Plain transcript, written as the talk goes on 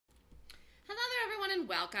and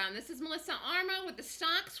welcome. This is Melissa Armo with the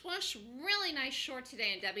Stock Swoosh. Really nice short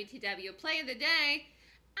today in WTW. Play of the day.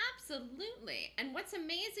 Absolutely. And what's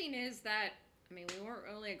amazing is that, we weren't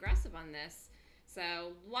really aggressive on this.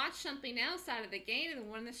 So watch something else out of the gate, and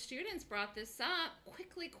one of the students brought this up,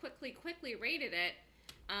 quickly rated it.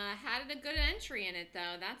 Had a good entry in it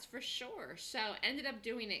though, that's for sure. So ended up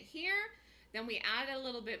doing it here. Then we added a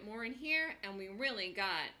little bit more in here, and we really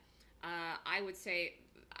got, I would say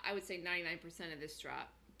 99% of this drop.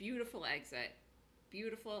 Beautiful exit.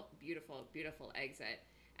 Beautiful exit.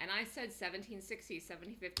 And I said 1760,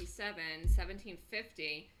 1757,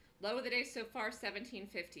 1750. Low of the day so far,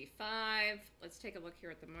 1755. Let's take a look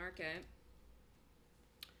here at the market.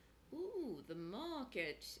 Ooh, the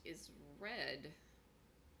market is red.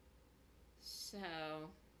 So,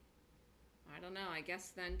 I don't know. I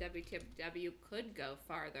guess then WTW could go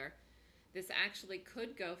farther. This actually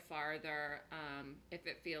could go farther if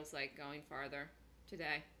it feels like going farther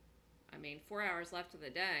today. 4 hours left of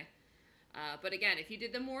the day. But again, if you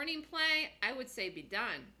did the morning play, I would say be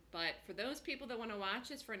done. But for those people that want to watch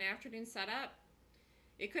this for an afternoon setup,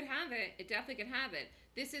 it could have it. It definitely could have it.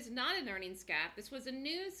 This is not an earnings gap. This was a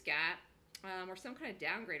news gap or some kind of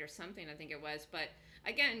downgrade or something, I think it was. But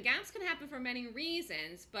again, gaps can happen for many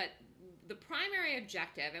reasons, but the primary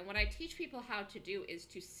objective, and what I teach people how to do, is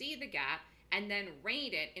to see the gap and then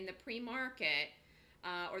rate it in the pre-market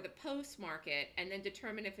or the post-market, and then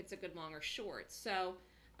determine if it's a good long or short. So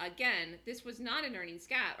again, this was not an earnings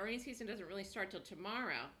gap. Earnings season doesn't really start till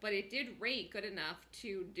tomorrow, but it did rate good enough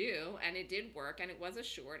to do, and it did work, and it was a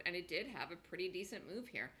short, and it did have a pretty decent move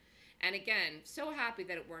here. And again, so happy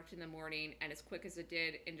that it worked in the morning and as quick as it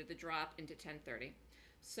did into the drop into 10:30.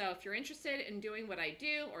 So if you're interested in doing what I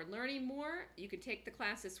do or learning more, you can take the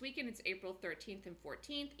class this weekend. It's April 13th and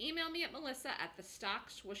 14th. Email me at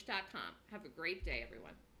melissa@thestockswoosh.com. Have a great day,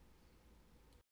 everyone.